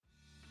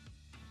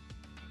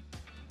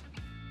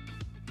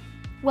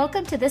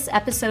Welcome to this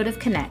episode of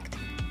Connect,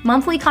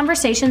 monthly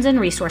conversations and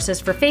resources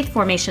for faith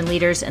formation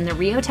leaders in the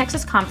Rio,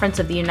 Texas Conference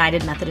of the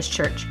United Methodist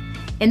Church.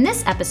 In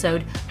this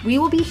episode, we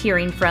will be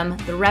hearing from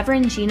the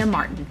Reverend Gina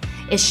Martin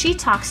as she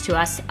talks to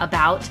us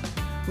about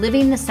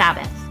living the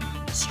Sabbath,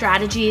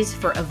 strategies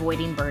for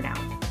avoiding burnout.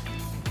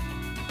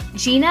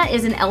 Gina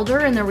is an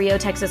elder in the Rio,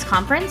 Texas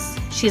Conference.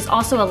 She is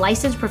also a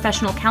licensed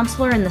professional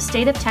counselor in the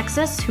state of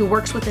Texas who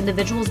works with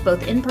individuals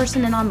both in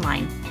person and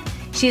online.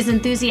 She is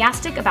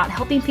enthusiastic about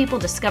helping people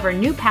discover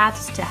new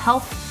paths to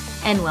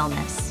health and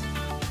wellness.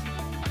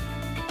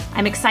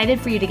 I'm excited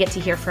for you to get to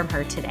hear from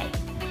her today.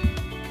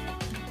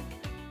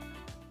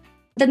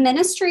 The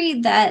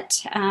ministry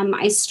that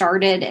I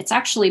started, it's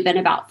actually been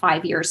about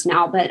 5 years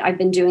now, but I've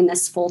been doing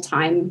this full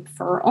time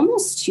for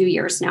almost 2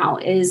 years now,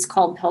 is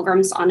called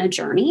Pilgrims on a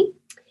Journey.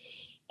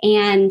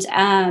 And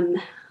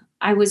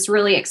I was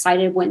really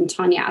excited when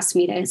Tanya asked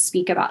me to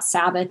speak about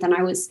Sabbath, and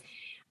I've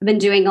been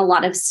doing a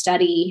lot of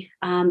study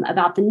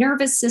about the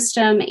nervous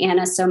system and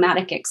a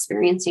somatic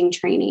experiencing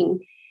training,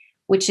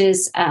 which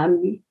is,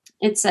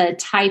 it's a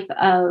type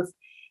of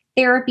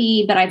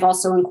therapy, but I've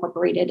also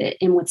incorporated it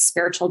in with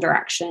spiritual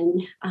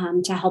direction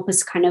to help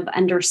us kind of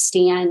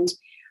understand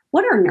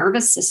what our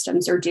nervous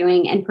systems are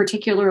doing, and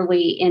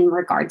particularly in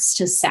regards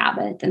to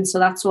Sabbath. And so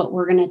that's what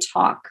we're going to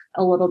talk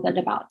a little bit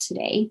about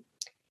today.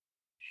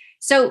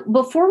 So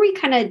before we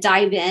kind of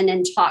dive in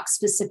and talk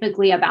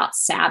specifically about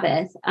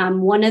Sabbath,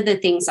 one of the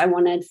things I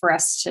wanted for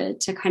us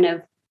to kind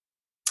of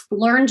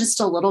learn just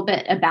a little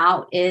bit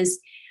about is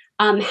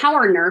how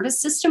our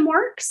nervous system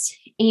works.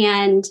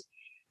 And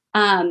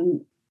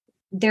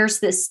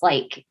there's this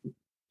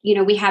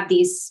we have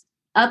these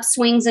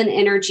upswings in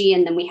energy,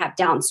 and then we have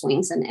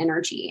downswings in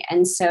energy.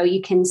 And so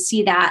you can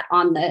see that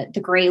on the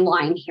gray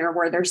line here,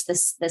 where there's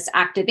this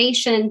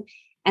activation,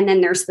 and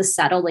then there's the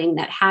settling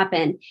that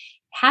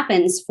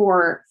happens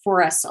for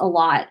us a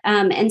lot.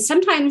 And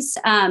sometimes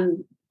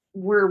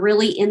we're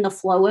really in the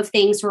flow of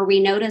things where we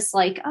notice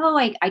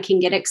I can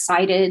get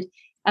excited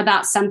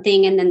about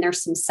something, and then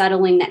there's some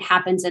settling that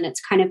happens, and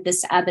it's kind of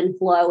this ebb and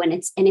flow, and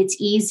it's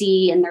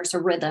easy, and there's a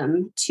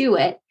rhythm to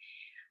it.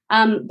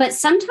 But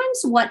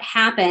sometimes what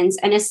happens,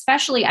 and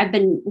especially I've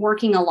been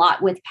working a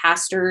lot with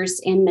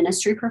pastors and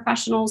ministry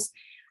professionals,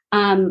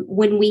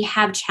 when we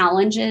have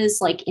challenges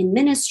like in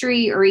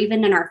ministry or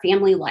even in our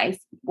family life,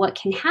 what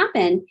can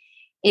happen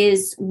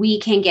is we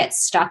can get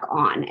stuck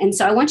on. And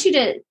so I want you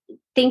to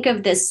think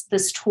of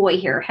this toy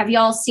here. Have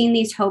y'all seen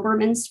these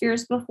Hoberman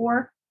spheres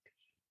before?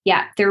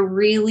 Yeah, they're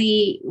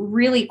really,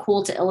 really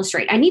cool to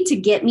illustrate. I need to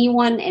get me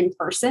one in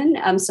person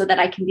so that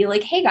I can be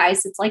like, hey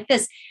guys, it's like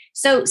this.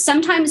 So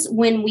sometimes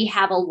when we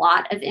have a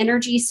lot of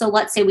energy, so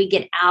let's say we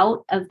get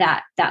out of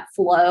that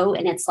flow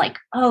and it's like,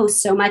 oh,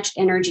 so much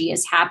energy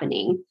is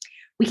happening.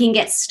 We can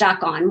get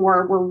stuck on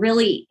where we're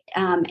really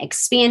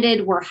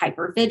expanded, we're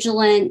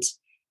hypervigilant.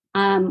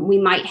 We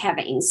might have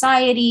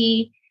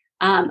anxiety,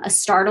 a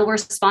startle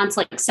response,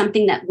 like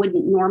something that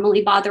wouldn't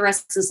normally bother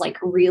us is like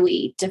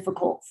really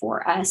difficult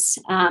for us.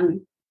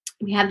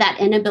 We have that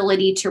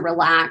inability to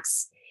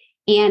relax,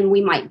 and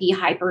we might be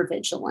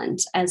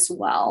hypervigilant as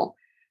well.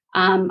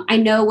 I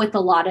know with a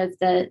lot of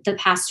the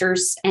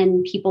pastors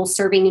and people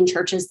serving in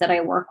churches that I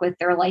work with,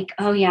 they're like,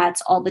 oh yeah,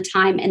 it's all the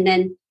time. And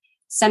then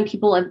some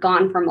people have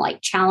gone from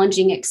like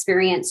challenging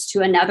experience to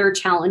another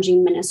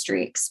challenging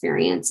ministry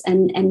experience,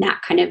 and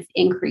that kind of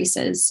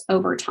increases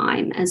over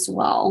time as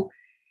well.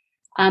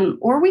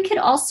 Or we could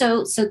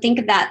also, so think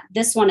of that,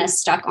 this one is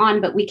stuck on,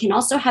 but we can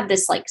also have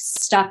this like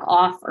stuck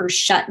off or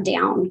shut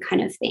down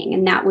kind of thing.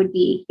 And that would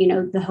be,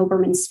 the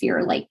Hoberman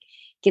sphere, like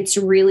gets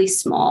really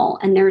small,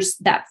 and there's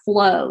that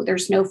flow.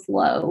 There's no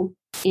flow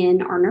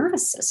in our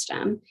nervous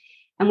system.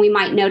 And we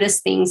might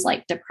notice things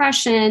like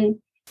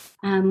depression.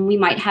 We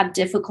might have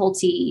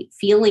difficulty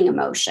feeling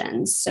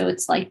emotions. So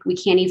it's like we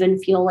can't even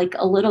feel like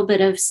a little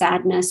bit of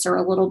sadness or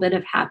a little bit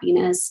of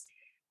happiness.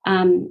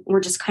 We're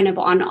just kind of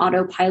on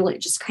autopilot,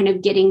 just kind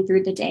of getting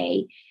through the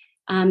day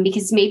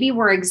because maybe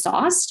we're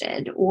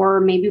exhausted,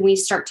 or maybe we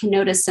start to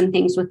notice some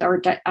things with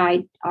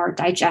our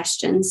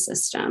digestion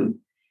system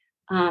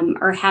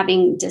or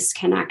having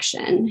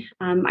disconnection.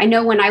 I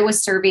know when I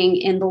was serving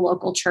in the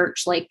local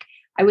church, like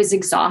I was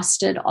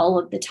exhausted all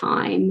of the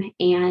time,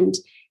 and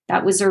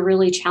that was a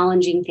really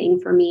challenging thing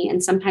for me.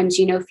 And sometimes,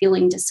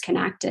 feeling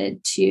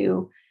disconnected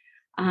too.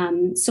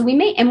 So we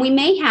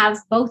may have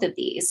both of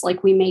these.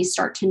 Like we may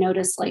start to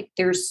notice like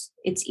it's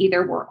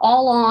either we're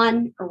all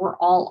on or we're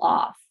all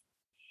off.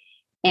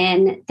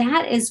 And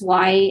that is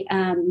why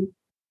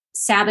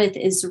Sabbath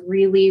is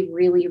really,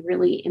 really,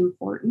 really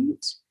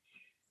important.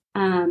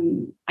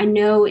 I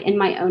know in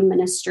my own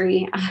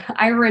ministry,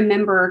 I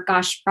remember,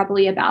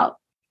 probably about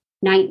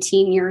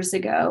 19 years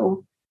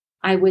ago,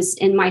 I was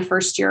in my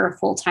first year of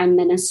full-time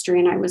ministry,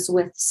 and I was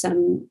with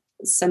some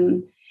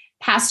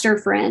pastor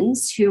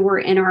friends who were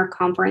in our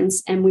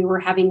conference, and we were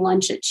having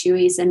lunch at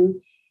Chewy's.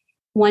 And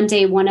one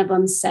day, one of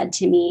them said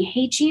to me,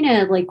 "Hey,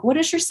 Gina, like, what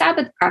does your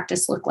Sabbath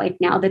practice look like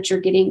now that you're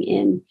getting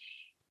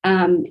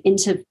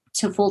into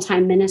to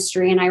full-time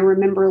ministry. And I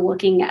remember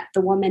looking at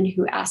the woman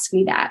who asked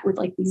me that with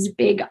like these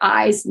big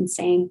eyes and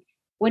saying,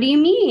 what do you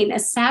mean, a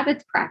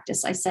Sabbath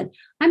practice? I said,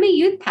 I'm a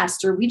youth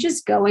pastor. We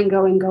just go and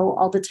go and go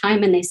all the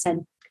time. And they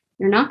said,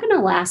 you're not going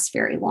to last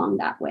very long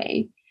that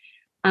way.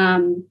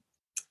 And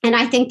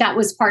I think that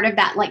was part of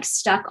that like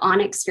stuck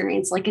on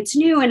experience. Like it's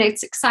new and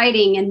it's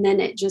exciting. And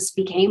then it just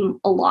became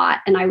a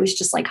lot. And I was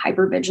just like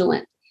hyper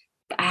vigilant.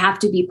 I have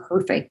to be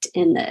perfect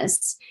in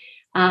this.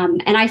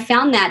 And I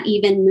found that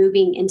even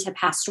moving into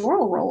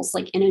pastoral roles,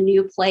 like in a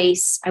new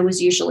place, I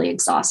was usually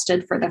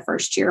exhausted for the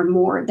first year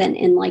more than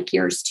in like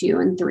years 2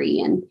 and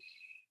 3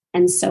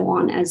 and so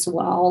on as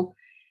well.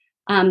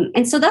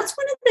 And so that's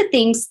one of the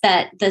things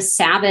that the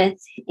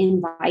Sabbath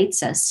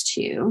invites us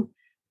to.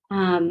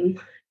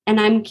 And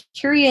I'm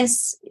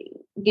curious,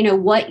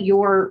 what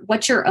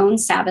your own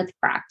Sabbath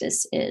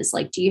practice is.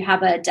 Like, do you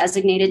have a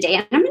designated day?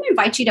 And I'm going to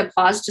invite you to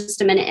pause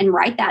just a minute and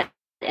write that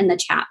in the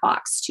chat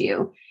box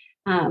too.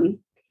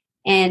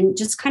 And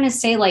just kind of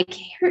say like,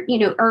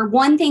 or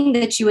one thing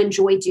that you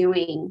enjoy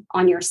doing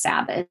on your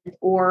Sabbath,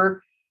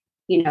 or,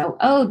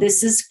 oh,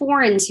 this is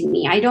foreign to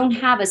me. I don't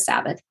have a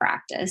Sabbath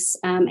practice.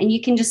 And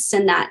you can just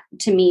send that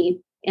to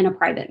me in a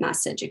private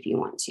message if you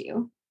want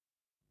to.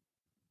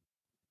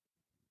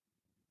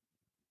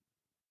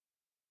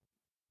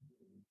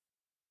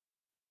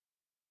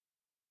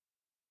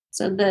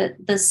 So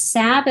the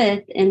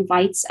Sabbath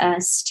invites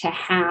us to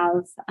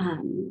have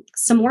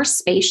some more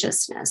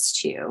spaciousness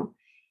too,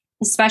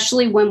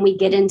 especially when we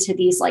get into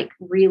these like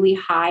really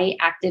high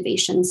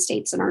activation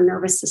states in our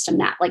nervous system,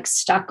 that like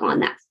stuck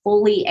on that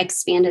fully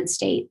expanded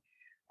state,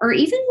 or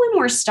even when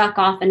we're stuck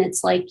off and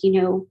it's like,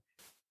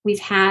 we've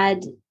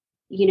had,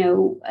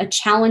 a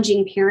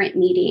challenging parent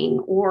meeting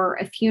or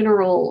a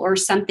funeral or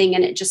something,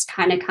 and it just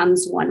kind of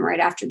comes one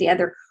right after the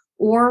other.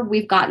 Or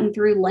we've gotten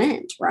through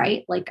Lent,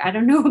 right? Like, I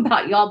don't know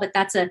about y'all, but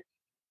that's a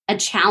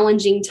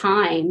challenging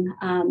time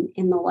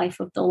in the life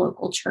of the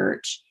local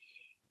church.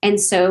 And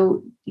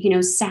so,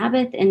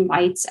 Sabbath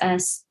invites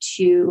us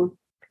to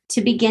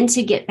begin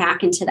to get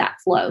back into that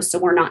flow. So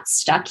we're not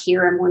stuck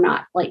here and we're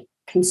not like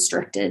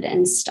constricted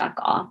and stuck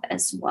off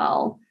as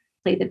well.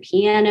 Play the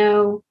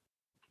piano,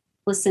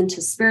 listen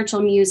to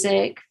spiritual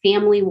music,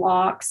 family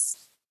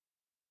walks,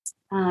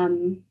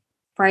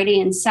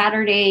 Friday and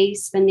Saturday,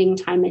 spending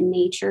time in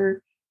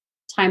nature,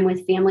 time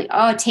with family.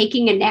 Oh,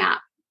 taking a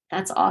nap.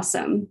 That's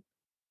awesome.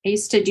 I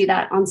used to do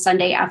that on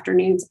Sunday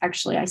afternoons.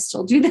 Actually, I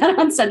still do that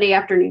on Sunday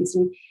afternoons.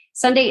 And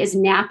Sunday is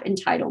nap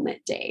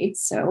entitlement day.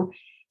 So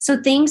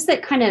things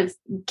that kind of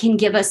can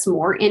give us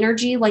more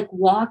energy, like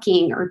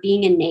walking or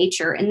being in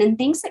nature, and then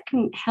things that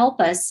can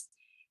help us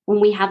when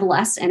we have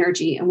less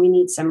energy and we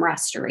need some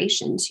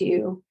restoration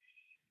too.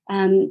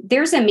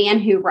 There's a man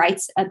who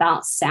writes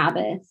about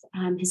Sabbath.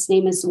 His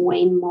name is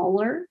Wayne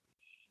Muller,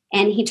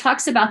 and he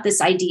talks about this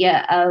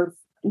idea of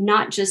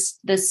not just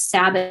the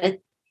Sabbath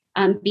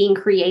being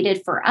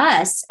created for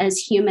us as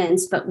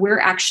humans, but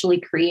we're actually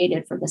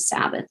created for the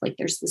Sabbath. Like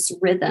there's this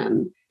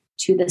rhythm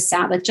to the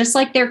Sabbath, just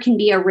like there can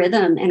be a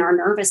rhythm in our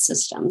nervous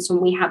systems when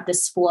we have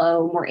this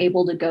flow and we're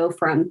able to go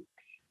from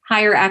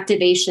higher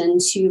activation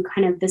to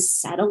kind of this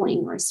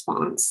settling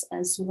response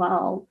as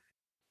well.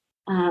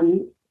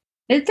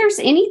 If there's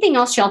anything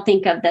else y'all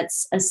think of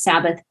that's a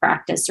Sabbath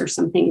practice or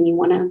something, and you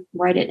want to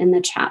write it in the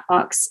chat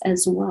box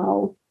as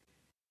well.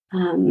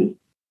 I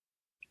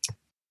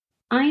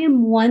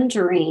am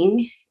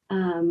wondering,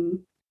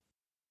 I'm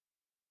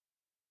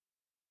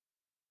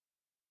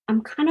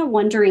kind of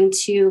wondering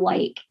too,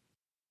 like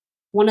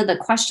one of the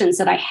questions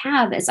that I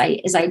have as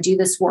I do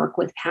this work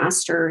with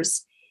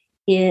pastors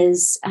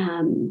is,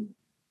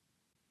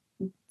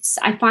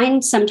 I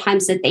find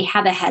sometimes that they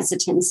have a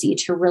hesitancy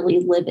to really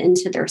live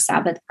into their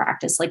Sabbath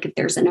practice, like if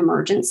there's an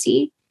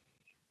emergency.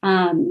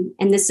 And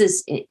this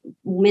is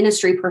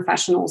ministry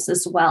professionals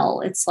as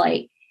well. It's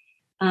like,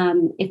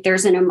 if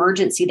there's an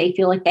emergency, they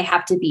feel like they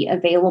have to be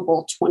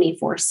available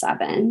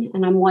 24/7.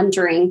 And I'm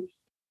wondering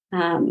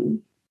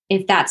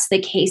if that's the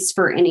case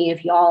for any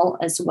of y'all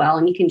as well.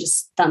 And you can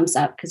just thumbs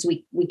up because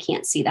we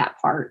can't see that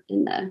part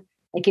in the,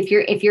 like, if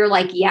you're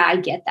like, yeah, I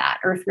get that.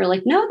 Or if you're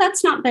like, no,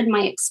 that's not been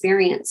my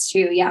experience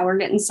too. Yeah, we're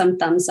getting some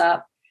thumbs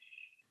up.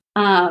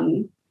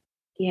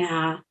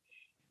 Yeah.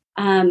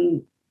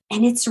 And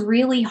it's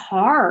really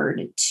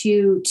hard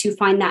to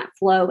find that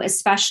flow,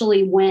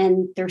 especially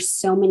when there's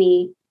so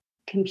many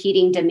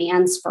competing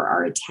demands for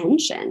our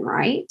attention,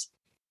 right?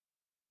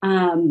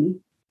 And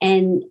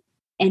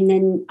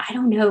then I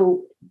don't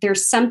know,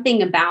 there's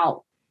something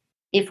about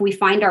if we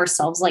find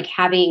ourselves like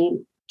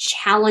having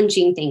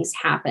challenging things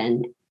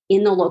happen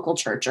in the local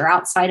church or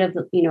outside of,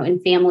 in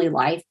family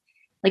life,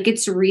 like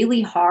it's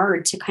really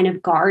hard to kind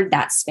of guard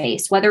that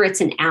space, whether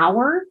it's an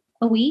hour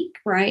a week,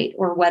 right?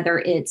 Or whether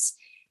it's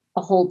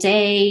a whole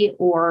day,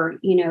 or,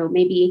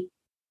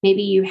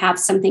 maybe you have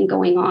something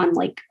going on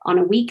like on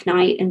a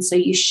weeknight. And so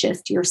you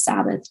shift your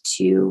Sabbath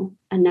to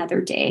another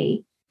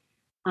day.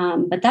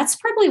 But that's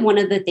probably one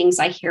of the things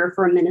I hear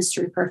from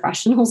ministry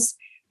professionals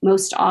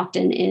most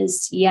often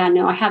is, yeah,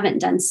 no, I haven't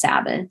done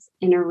Sabbath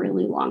in a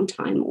really long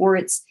time, or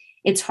it's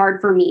it's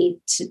hard for me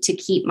to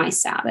keep my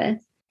Sabbath.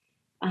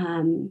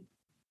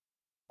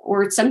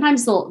 Or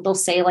sometimes they'll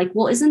say like,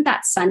 well, isn't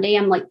that Sunday?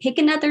 I'm like, pick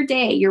another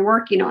day. You're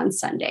working on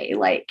Sunday.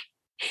 Like,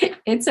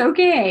 it's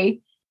okay.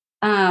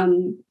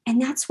 And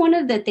that's one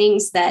of the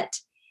things that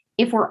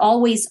if we're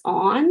always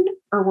on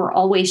or we're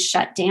always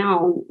shut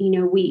down,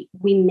 we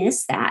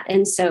miss that.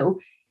 And so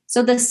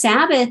the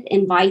Sabbath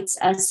invites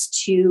us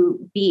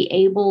to be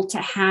able to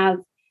have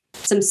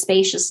some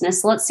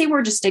spaciousness. Let's say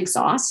we're just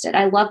exhausted.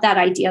 I love that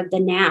idea of the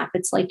nap.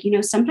 It's like,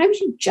 sometimes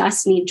you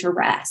just need to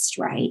rest,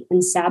 right?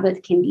 And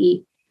Sabbath can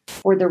be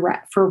for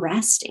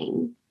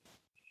resting.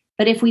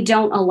 But if we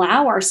don't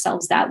allow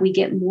ourselves that, we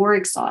get more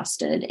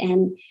exhausted,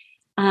 and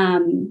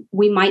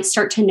we might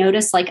start to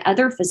notice like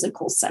other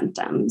physical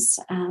symptoms,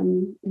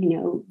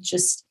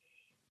 just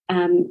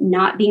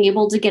not being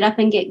able to get up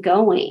and get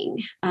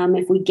going.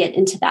 If we get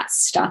into that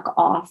stuck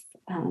off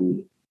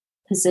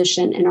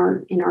position in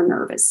our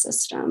nervous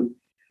system,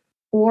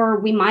 or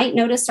we might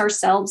notice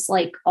ourselves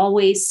like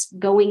always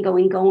going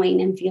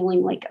and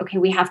feeling like, okay,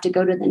 we have to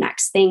go to the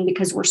next thing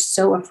because we're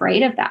so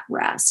afraid of that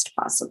rest,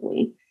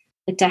 possibly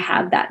like to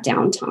have that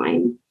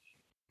downtime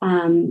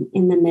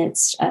in the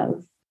midst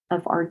of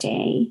our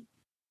day.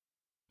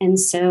 And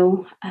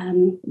so,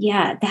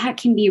 that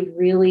can be a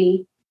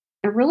really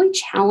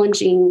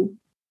challenging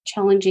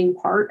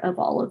part of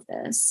all of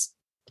this.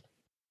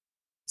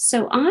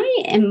 So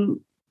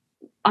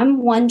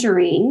I'm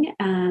wondering,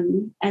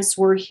 as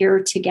we're here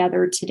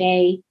together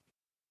today,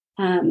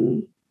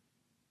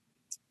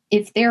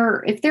 if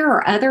there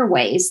are other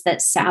ways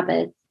that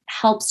Sabbath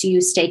helps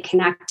you stay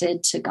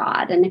connected to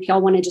God. And if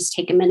y'all want to just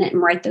take a minute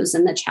and write those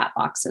in the chat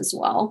box as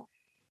well.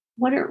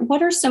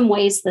 What are some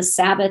ways the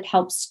Sabbath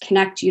helps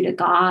connect you to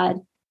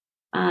God,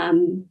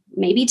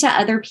 maybe to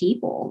other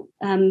people?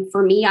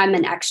 For me, I'm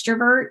an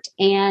extrovert,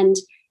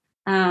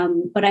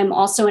 but I'm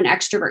also an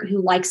extrovert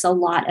who likes a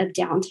lot of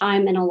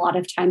downtime and a lot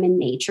of time in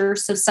nature.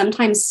 So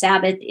sometimes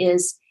Sabbath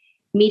is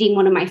meeting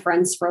one of my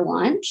friends for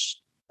lunch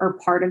or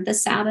part of the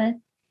Sabbath.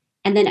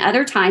 And then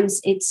other times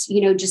it's,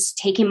 just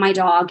taking my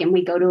dog and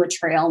we go to a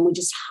trail and we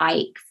just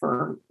hike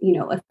for,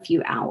 a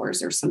few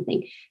hours or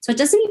something. So it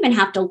doesn't even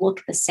have to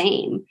look the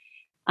same.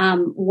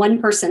 One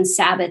person's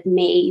Sabbath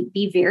may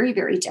be very,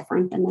 very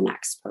different than the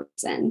next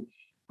person.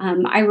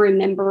 I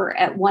remember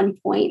at one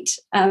point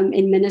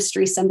in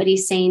ministry, somebody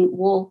saying,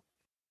 well,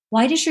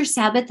 why does your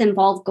Sabbath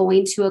involve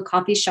going to a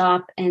coffee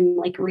shop and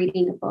like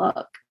reading a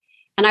book?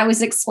 And I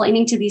was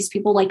explaining to these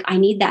people, like, I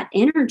need that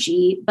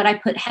energy, but I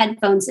put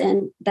headphones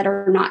in that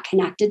are not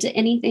connected to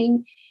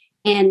anything.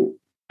 And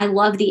I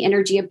love the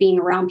energy of being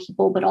around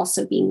people, but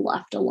also being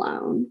left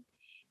alone.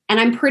 And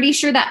I'm pretty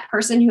sure that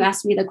person who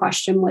asked me the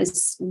question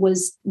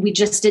was we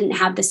just didn't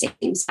have the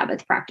same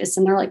Sabbath practice.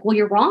 And they're like, well,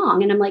 you're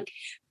wrong. And I'm like,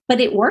 but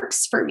it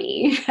works for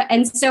me.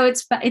 And so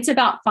it's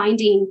about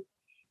finding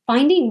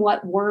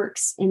what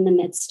works in the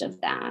midst of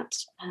that.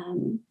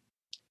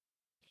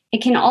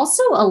 It can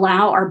also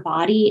allow our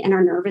body and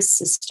our nervous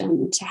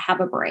system to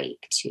have a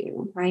break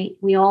too, right?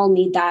 We all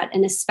need that.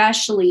 And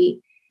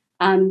especially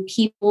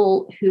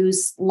people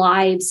whose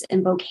lives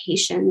and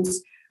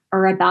vocations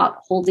are about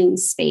holding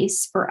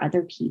space for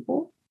other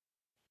people.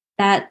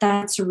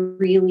 That's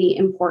really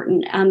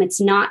important.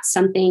 It's not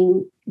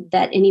something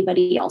that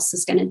anybody else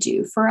is going to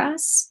do for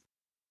us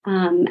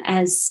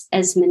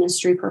as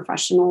ministry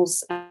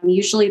professionals.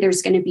 Usually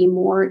there's going to be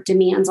more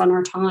demands on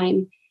our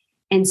time.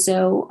 And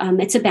so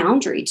it's a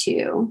boundary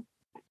too.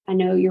 I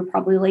know you're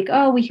probably like,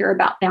 oh, we hear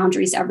about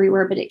boundaries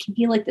everywhere, but it can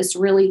be like this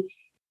really,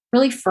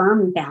 really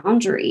firm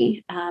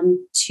boundary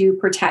to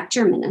protect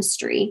your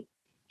ministry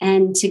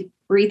and to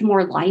breathe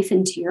more life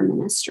into your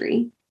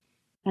ministry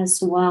as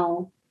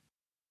well.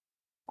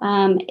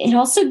 It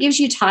also gives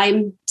you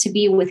time to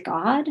be with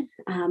God,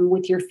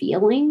 with your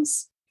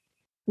feelings.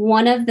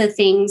 One of the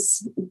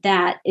things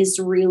that is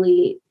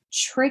really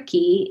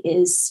tricky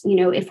is,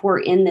 if we're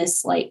in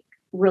this like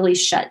really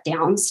shut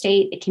down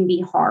state, it can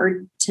be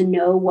hard to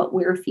know what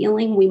we're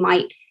feeling. We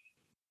might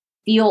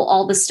feel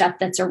all the stuff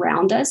that's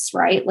around us,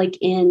 right? Like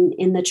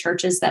in the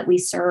churches that we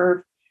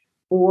serve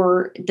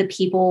or the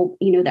people,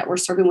 that we're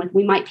serving with,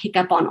 we might pick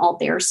up on all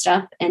their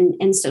stuff.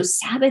 And so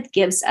Sabbath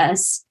gives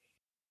us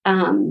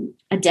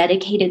a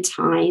dedicated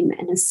time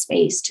and a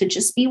space to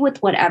just be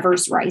with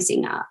whatever's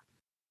rising up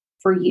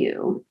for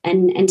you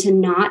and to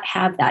not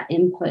have that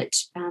input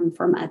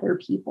from other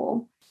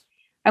people.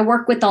 I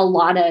work with a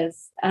lot of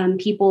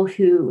people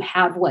who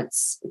have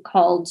what's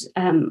called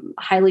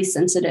highly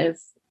sensitive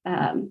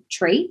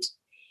trait.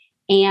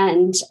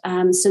 And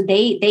so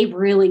they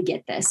really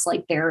get this,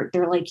 like they're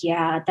like,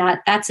 yeah,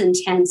 that's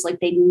intense. Like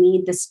they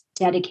need this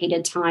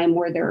dedicated time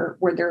where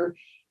they're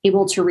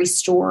able to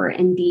restore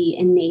and be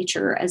in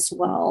nature as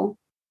well.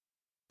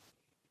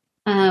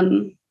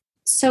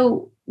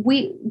 So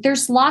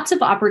there's lots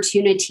of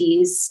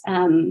opportunities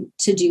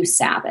to do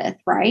Sabbath,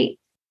 right?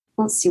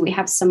 Let's see, we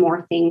have some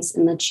more things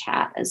in the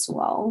chat as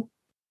well.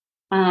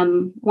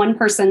 One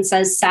person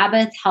says,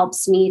 Sabbath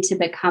helps me to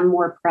become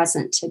more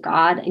present to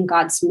God and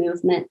God's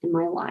movement in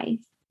my life.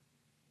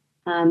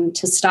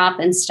 to stop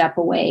and step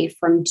away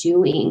from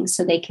doing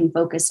so they can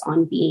focus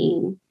on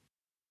being.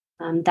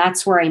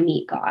 That's where I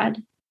meet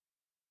God.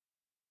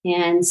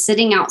 And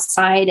sitting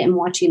outside and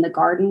watching the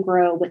garden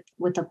grow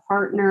with a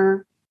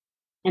partner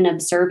and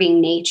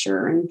observing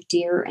nature and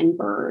deer and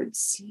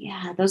birds.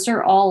 Yeah, those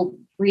are all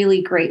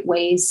really great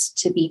ways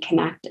to be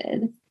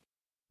connected.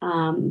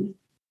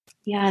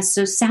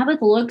 So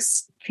Sabbath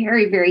looks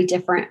very, very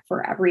different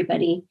for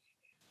everybody.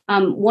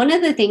 One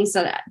of the things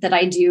that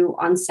I do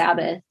on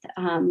Sabbath,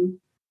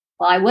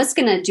 I was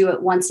going to do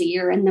it once a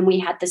year, and then we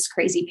had this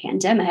crazy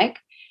pandemic,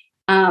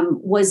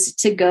 was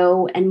to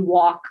go and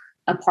walk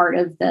a part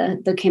of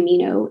the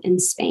Camino in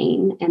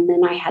Spain. And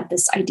then I had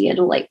this idea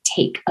to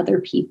take other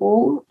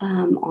people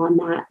on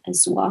that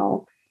as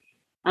well.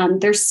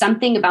 There's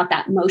something about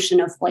that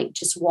motion of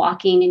just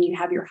walking, and you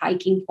have your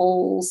hiking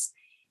poles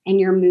and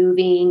you're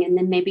moving, and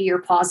then maybe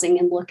you're pausing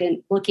and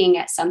looking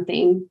at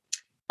something.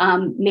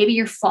 Maybe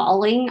you're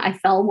falling. I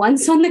fell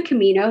once on the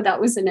Camino. That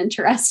was an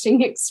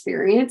interesting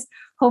experience.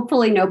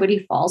 Hopefully nobody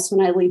falls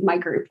when I leave my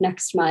group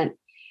next month.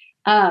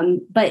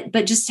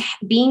 But just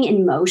being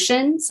in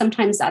motion,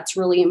 sometimes that's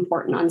really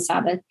important on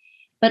Sabbath,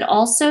 but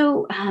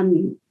also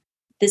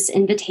this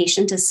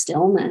invitation to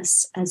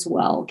stillness as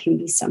well can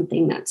be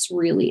something that's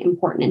really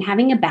important, and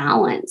having a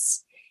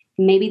balance.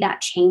 Maybe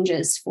that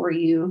changes for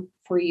you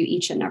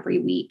each and every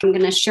week. I'm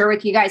going to share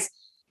with you guys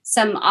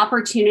some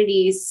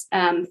opportunities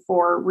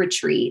for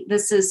retreat.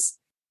 This is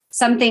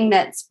something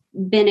that's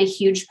been a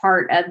huge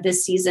part of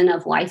this season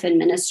of life and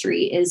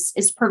ministry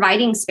is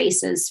providing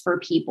spaces for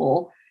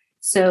people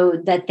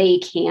so that they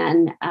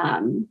can,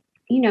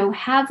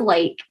 have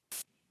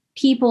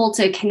people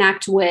to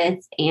connect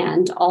with,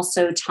 and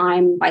also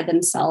time by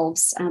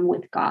themselves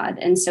with God.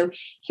 And so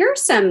here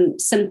are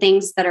some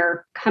things that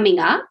are coming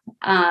up.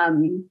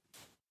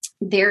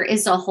 There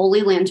is a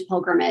Holy Land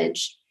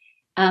pilgrimage.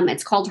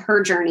 It's called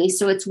Her Journey.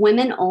 So it's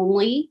women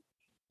only.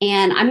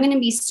 And I'm going to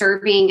be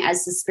serving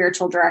as the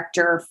spiritual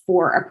director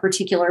for a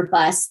particular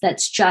bus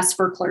that's just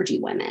for clergy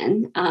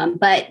women.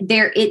 But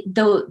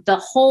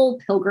the whole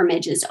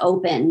pilgrimage is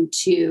open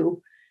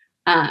to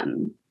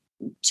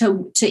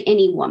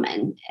any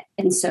woman.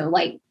 And so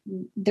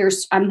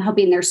I'm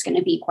hoping there's going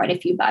to be quite a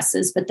few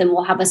buses, but then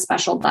we'll have a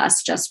special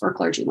bus just for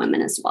clergy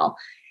women as well.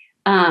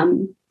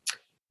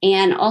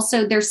 And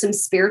also there's some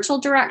spiritual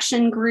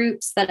direction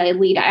groups that I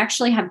lead. I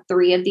actually have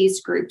 3 of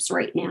these groups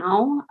right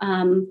now.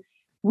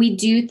 We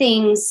do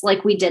things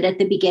like we did at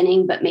the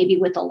beginning, but maybe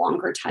with a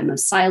longer time of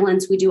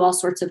silence. We do all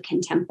sorts of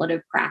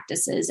contemplative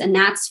practices. And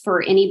that's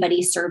for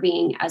anybody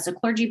serving as a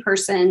clergy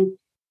person,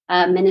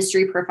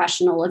 ministry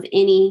professional of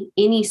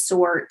any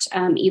sort,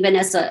 even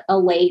as a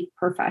lay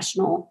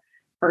professional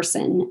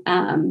person,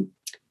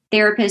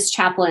 therapists,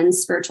 chaplains,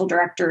 spiritual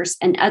directors,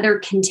 and other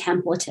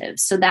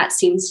contemplatives. So that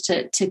seems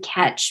to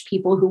catch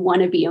people who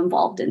want to be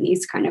involved in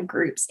these kind of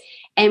groups.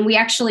 And we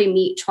actually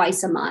meet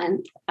twice a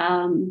month.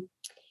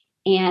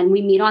 And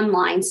we meet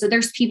online. So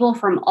there's people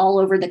from all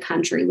over the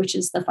country, which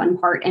is the fun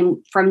part, and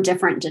from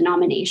different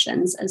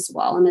denominations as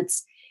well. And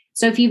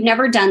so if you've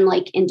never done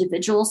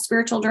individual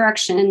spiritual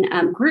direction,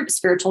 group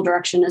spiritual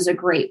direction is a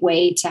great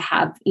way to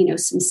have,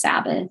 some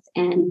Sabbath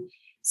and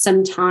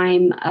some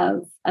time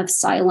of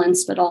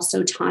silence, but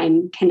also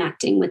time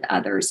connecting with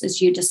others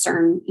as you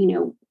discern,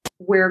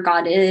 where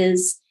God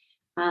is,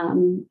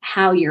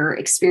 how you're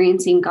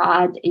experiencing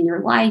God in your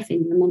life,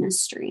 in your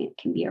ministry. It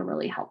can be a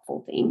really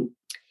helpful thing.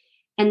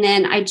 And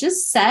then I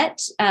just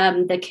set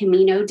the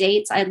Camino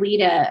dates. I lead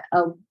a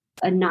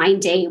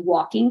 9-day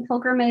walking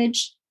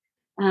pilgrimage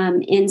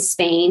in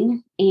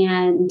Spain,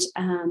 and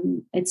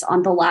it's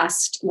on the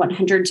last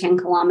 110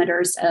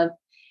 kilometers of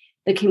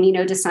the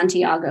Camino de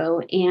Santiago.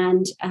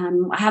 And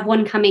I have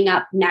one coming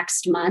up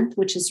next month,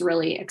 which is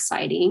really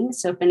exciting.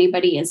 So if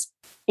anybody is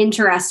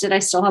interested, I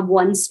still have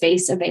one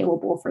space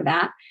available for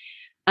that.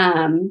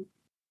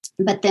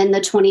 But then the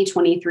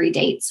 2023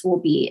 dates will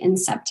be in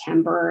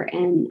September,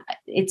 and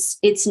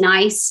it's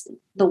nice.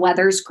 The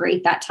weather's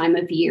great that time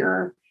of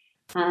year.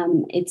 I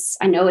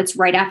know it's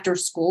right after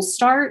school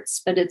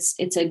starts, but it's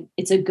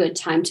a good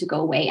time to go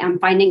away. I'm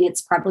finding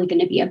it's probably going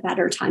to be a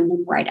better time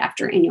than right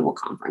after annual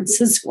conference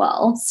as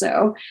well.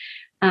 So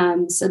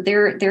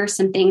there are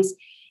some things.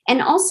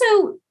 And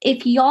also,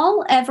 if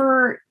y'all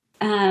ever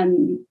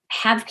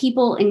have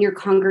people in your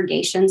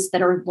congregations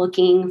that are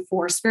looking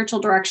for spiritual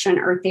direction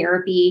or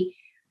therapy,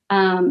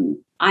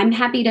 I'm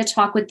happy to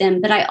talk with them,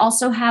 but I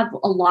also have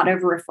a lot of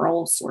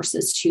referral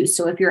sources too.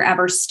 So if you're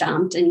ever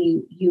stumped and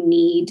you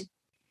need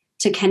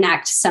to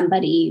connect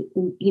somebody,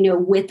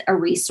 with a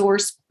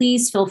resource,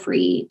 please feel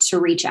free to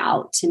reach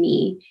out to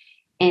me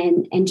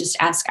and just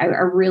ask. I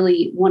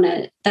really want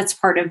to, that's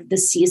part of the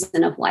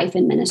season of life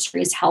and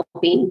ministry, is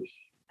helping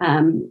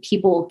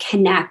people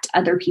connect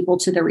other people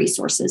to the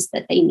resources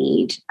that they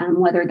need,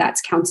 whether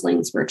that's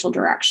counseling, spiritual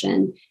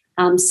direction,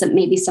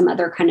 maybe some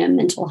other kind of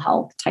mental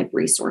health type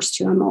resource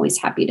too. I'm always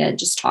happy to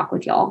just talk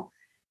with y'all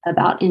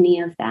about any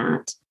of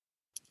that.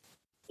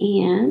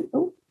 And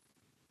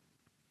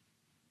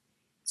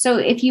so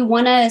if you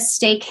want to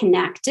stay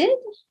connected,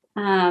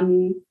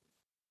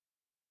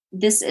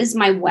 this is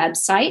my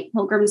website,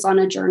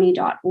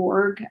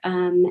 pilgrimsonajourney.org,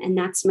 and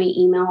that's my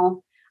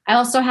email. I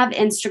also have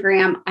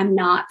Instagram. I'm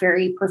not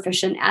very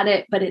proficient at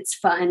it, but it's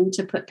fun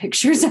to put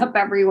pictures up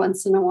every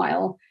once in a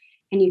while.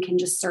 And you can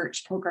just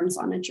search Pilgrims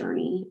on a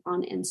Journey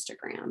on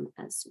Instagram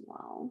as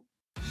well.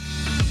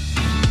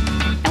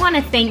 I want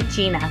to thank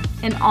Gina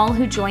and all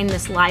who joined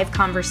this live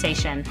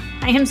conversation.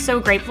 I am so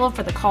grateful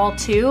for the call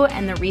to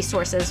and the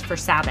resources for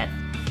Sabbath.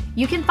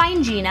 You can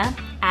find Gina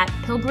at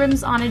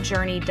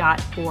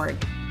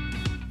pilgrimsonajourney.org.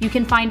 You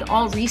can find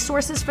all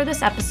resources for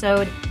this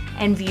episode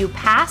and view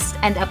past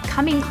and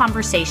upcoming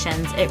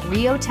conversations at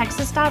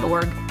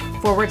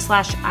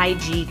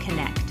riotexas.org/IG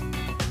Connect.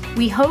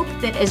 We hope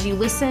that as you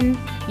listen,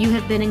 you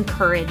have been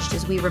encouraged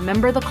as we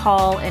remember the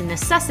call and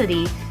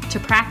necessity to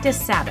practice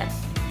Sabbath,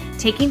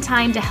 taking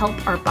time to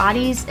help our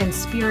bodies and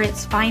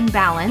spirits find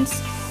balance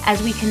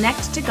as we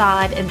connect to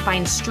God and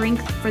find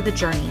strength for the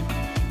journey.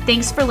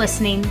 Thanks for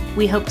listening.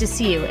 We hope to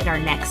see you at our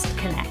next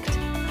Connect.